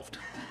involved.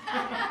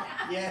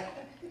 Yeah.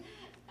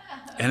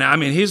 And I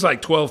mean, he's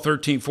like 12,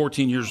 13,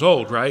 14 years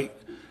old, right?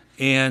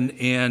 And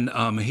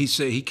he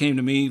said he came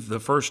to me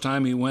the first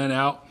time he went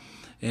out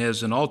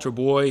as an altar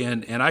boy,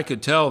 and I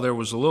could tell there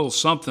was a little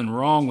something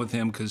wrong with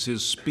him because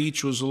his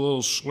speech was a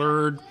little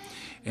slurred,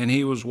 and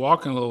he was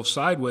walking a little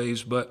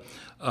sideways. But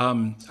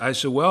I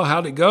said, well,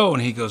 how'd it go?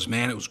 And he goes,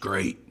 man, it was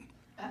great.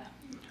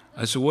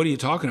 I said, what are you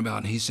talking about?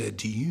 And he said,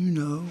 do you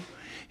know?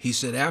 He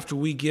said, after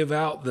we give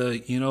out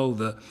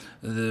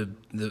the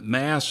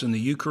Mass and the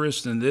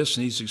Eucharist and this,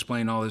 and he's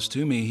explained all this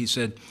to me, he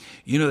said,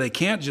 they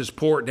can't just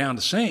pour it down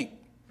the sink.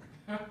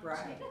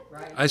 Right.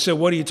 I said,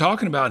 what are you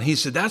talking about? And he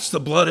said, that's the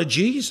blood of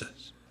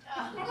Jesus.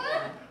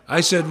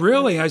 I said,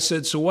 really? I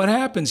said, so what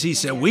happens? He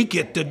said, we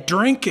get to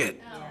drink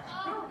it.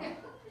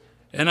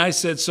 And I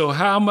said, so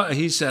how much?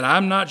 He said,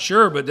 I'm not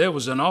sure, but there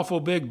was an awful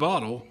big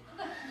bottle.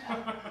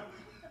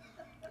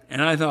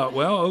 And I thought,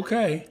 well,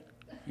 okay,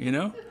 I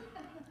don't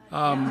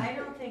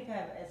think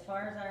as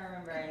far as I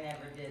remember, I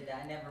never did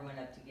that. I never went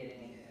up to get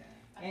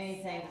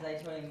anything because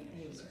I told him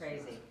he was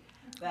crazy.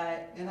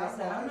 But And I I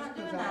said, I'm was, not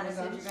doing 'cause I that. I was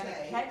said, you're going to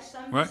unsaved. catch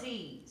some Right.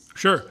 disease.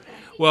 Sure.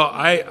 Well,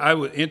 I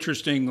would,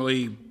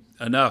 interestingly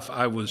enough,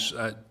 I was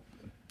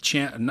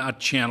not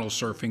channel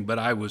surfing, but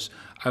I was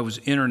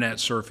internet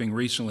surfing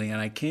recently,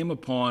 and I came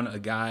upon a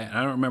guy. And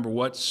I don't remember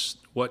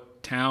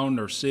what town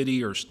or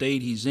city or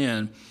state he's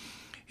in.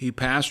 He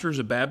pastors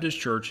a Baptist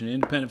church, an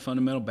independent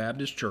fundamental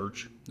Baptist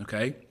church.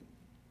 Okay,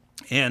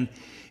 and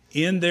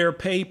in their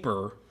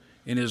paper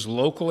in his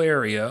local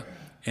area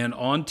and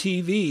on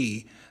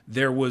TV,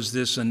 there was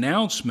this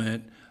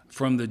announcement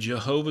from the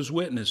Jehovah's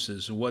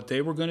Witnesses and what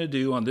they were going to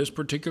do on this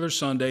particular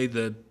Sunday.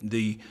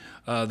 The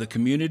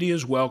community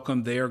is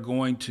welcome. They are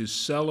going to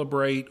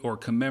celebrate or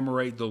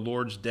commemorate the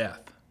Lord's death.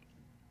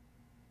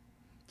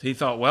 So he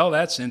thought, well,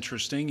 that's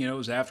interesting. It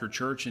was after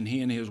church, and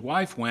he and his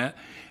wife went.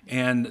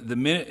 And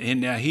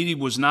now he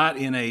was not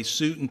in a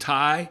suit and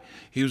tie.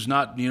 He was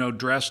not,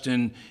 dressed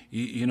in,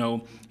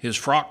 his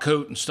frock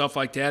coat and stuff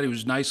like that. He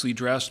was nicely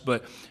dressed,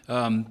 but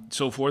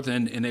so forth.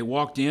 And they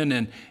walked in,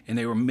 and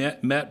they were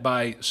met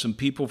by some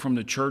people from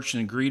the church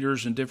and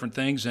greeters and different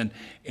things.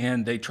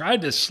 And they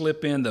tried to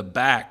slip in the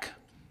back,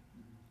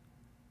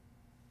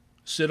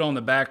 sit on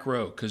the back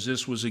row, because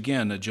this was,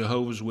 again, a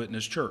Jehovah's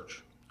Witness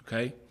church,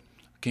 okay?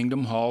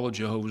 Kingdom Hall of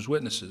Jehovah's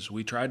Witnesses.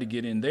 We tried to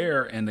get in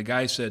there, and the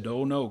guy said,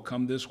 oh, no,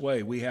 come this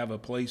way. We have a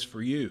place for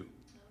you.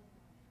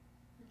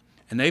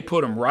 And they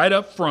put him right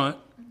up front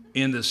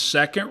in the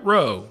second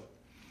row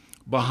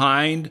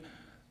behind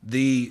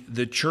the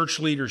church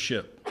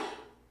leadership,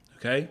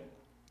 okay?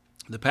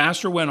 The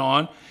pastor went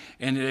on,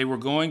 and they were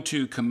going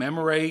to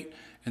commemorate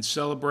and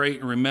celebrate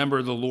and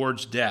remember the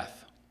Lord's death.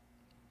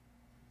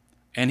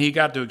 And he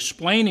got to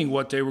explaining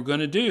what they were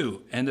going to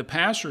do. And the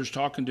pastor is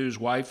talking to his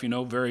wife,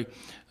 very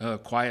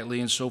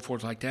quietly and so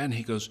forth like that. And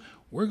he goes,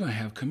 we're going to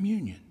have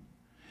communion.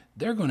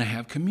 They're going to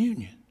have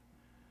communion.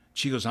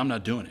 She goes, I'm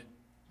not doing it.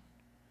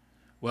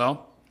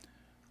 Well,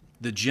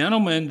 the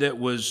gentleman that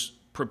was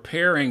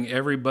preparing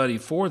everybody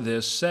for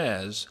this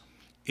says,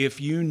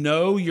 if you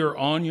know you're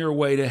on your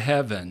way to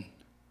heaven,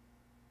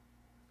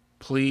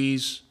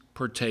 please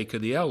partake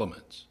of the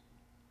elements.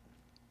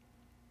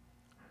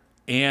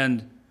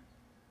 And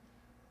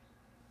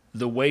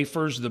the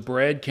wafers, the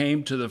bread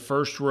came to the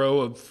first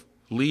row of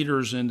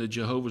leaders in the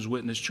Jehovah's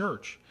Witness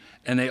church,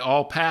 and they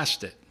all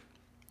passed it.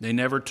 They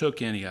never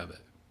took any of it.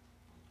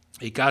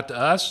 It got to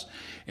us,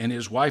 and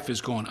his wife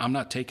is going, I'm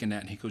not taking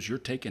that. And he goes, you're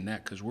taking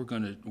that because do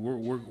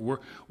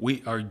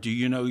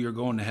you know you're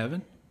going to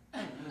heaven?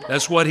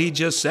 That's what he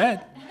just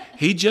said.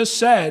 He just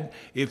said,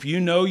 if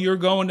you know you're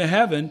going to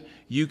heaven,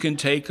 you can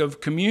take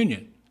of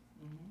communion.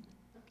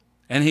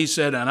 And he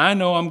said, and I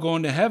know I'm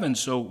going to heaven,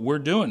 so we're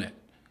doing it.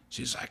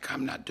 She's like,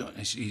 I'm not doing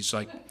it. He's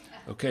like,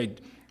 okay,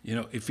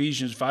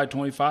 Ephesians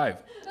 5:25,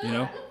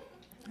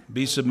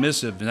 be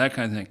submissive and that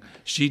kind of thing.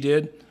 She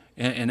did,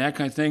 and that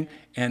kind of thing.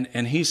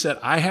 And he said,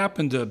 I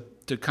happened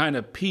to to kind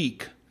of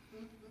peek,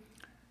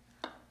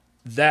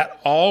 that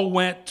all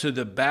went to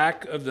the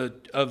back of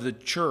the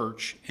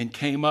church and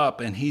came up,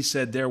 and he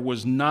said there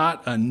was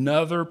not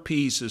another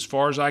piece, as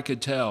far as I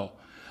could tell,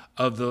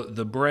 of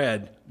the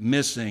bread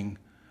missing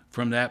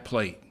from that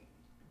plate.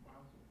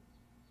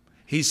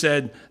 He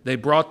said they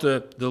brought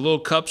the little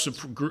cups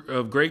of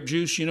grape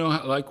juice, you know,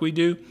 like we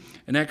do,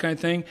 and that kind of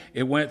thing.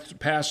 It went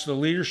past the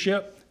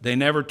leadership. They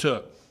never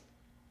took.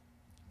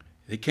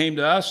 They came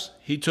to us.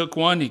 He took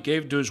one. He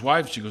gave it to his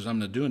wife. She goes, "I'm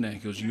not doing that." He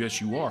goes,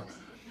 "Yes, you are."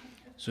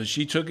 So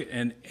she took it,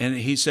 and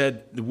he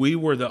said, we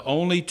were the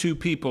only two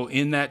people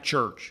in that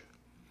church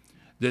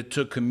that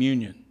took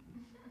communion.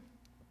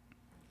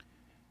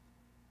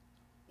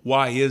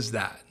 Why is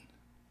that?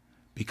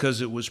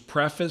 Because it was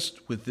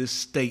prefaced with this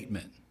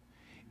statement: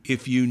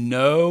 if you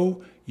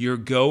know you're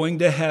going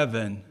to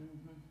heaven,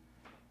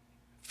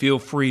 feel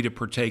free to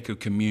partake of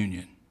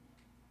communion.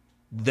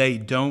 They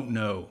don't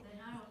know.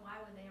 Then why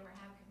would they ever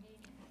have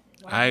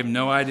communion? I have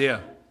no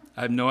idea.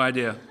 I have no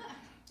idea.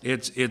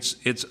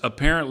 It's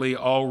apparently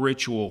all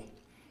ritual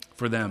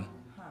for them.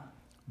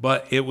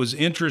 But it was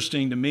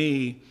interesting to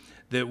me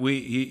that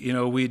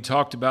we had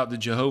talked about the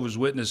Jehovah's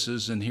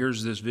Witnesses, and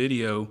here's this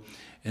video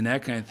and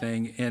that kind of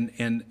thing.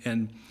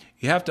 And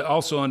you have to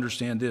also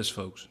understand this,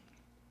 folks.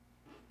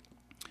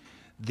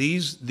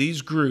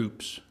 These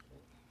groups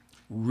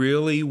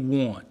really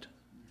want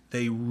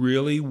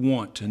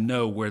to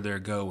know where they're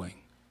going.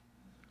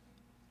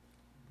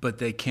 But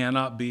they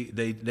cannot be,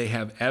 they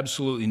have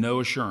absolutely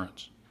no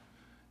assurance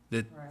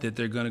that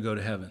they're going to go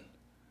to heaven.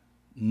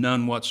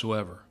 None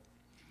whatsoever.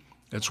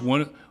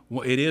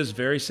 It is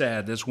very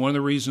sad. That's one of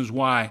the reasons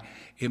why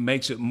it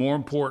makes it more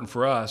important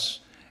for us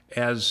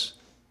as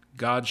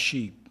God's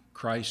sheep,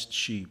 Christ's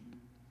sheep,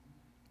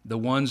 the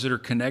ones that are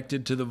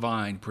connected to the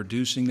vine,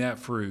 producing that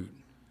fruit,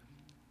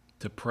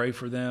 to pray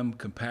for them,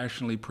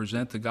 compassionately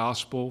present the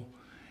gospel,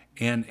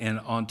 and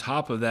on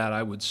top of that,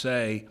 I would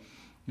say,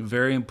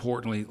 very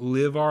importantly,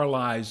 live our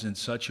lives in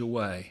such a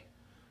way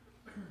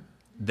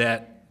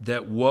that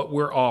what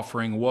we're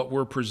offering, what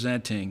we're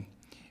presenting,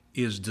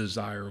 is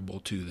desirable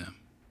to them.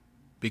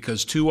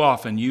 Because too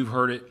often, you've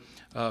heard it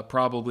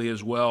probably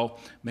as well,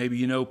 maybe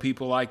you know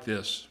people like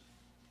this.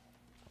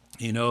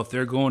 You know, if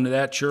they're going to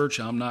that church,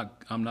 I'm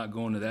not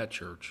going to that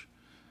church.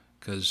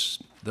 Because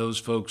those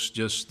folks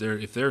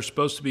if they're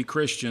supposed to be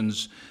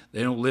Christians,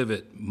 they don't live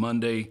it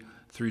Monday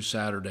through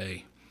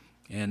Saturday.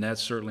 And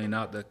that's certainly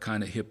not the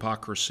kind of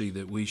hypocrisy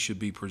that we should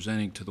be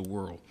presenting to the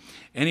world.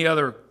 Any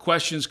other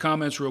questions,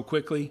 comments real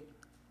quickly?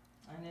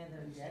 I know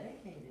they're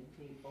dedicated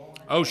people.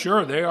 Oh,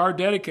 sure, they are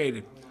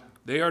dedicated.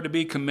 They are to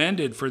be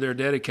commended for their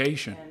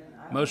dedication,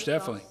 most feel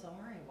definitely. Sorry,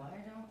 why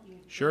don't you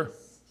Sure.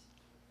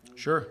 just...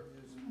 Sure.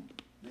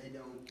 They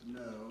don't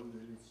know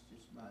that it's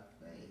just by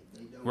faith.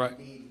 They don't Right.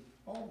 need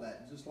all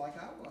that, just like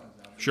I was.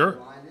 I was Sure.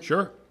 blinded.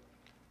 Sure.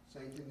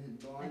 Satan had And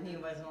blinded. he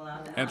wasn't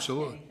allowed to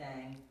Absolutely. ask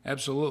anything.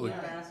 Absolutely. He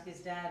would ask his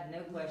dad, no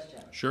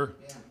question. Sure.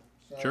 Yeah.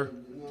 So, Sure.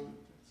 you know,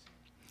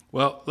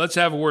 Well, let's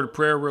have a word of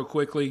prayer real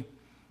quickly,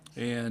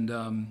 and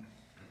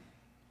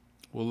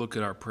we'll look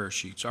at our prayer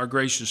sheets. Our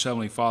gracious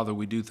Heavenly Father,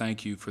 we do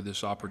thank you for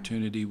this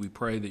opportunity. We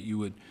pray that you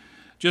would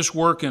just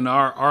work in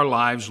our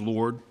lives,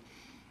 Lord.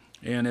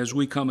 And as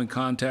we come in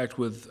contact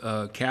with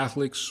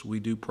Catholics, we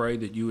do pray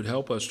that you would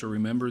help us to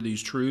remember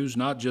these truths,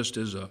 not just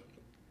as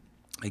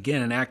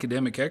an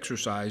academic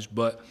exercise,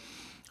 but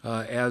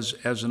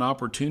as an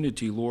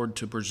opportunity, Lord,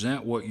 to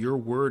present what your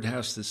word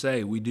has to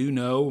say. We do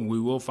know, and we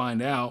will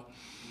find out,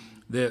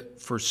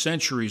 that for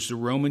centuries the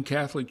Roman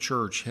Catholic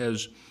Church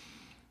has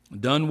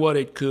done what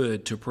it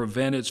could to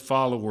prevent its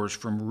followers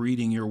from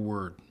reading your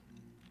word.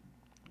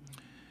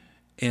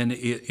 And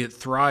it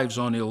thrives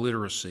on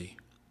illiteracy.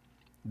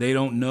 They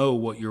don't know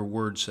what your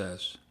word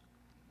says.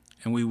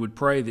 And we would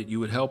pray that you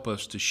would help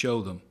us to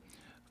show them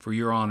for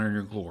your honor and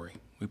your glory.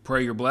 We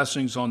pray your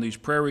blessings on these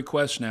prayer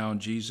requests now in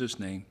Jesus'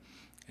 name.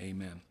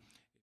 Amen.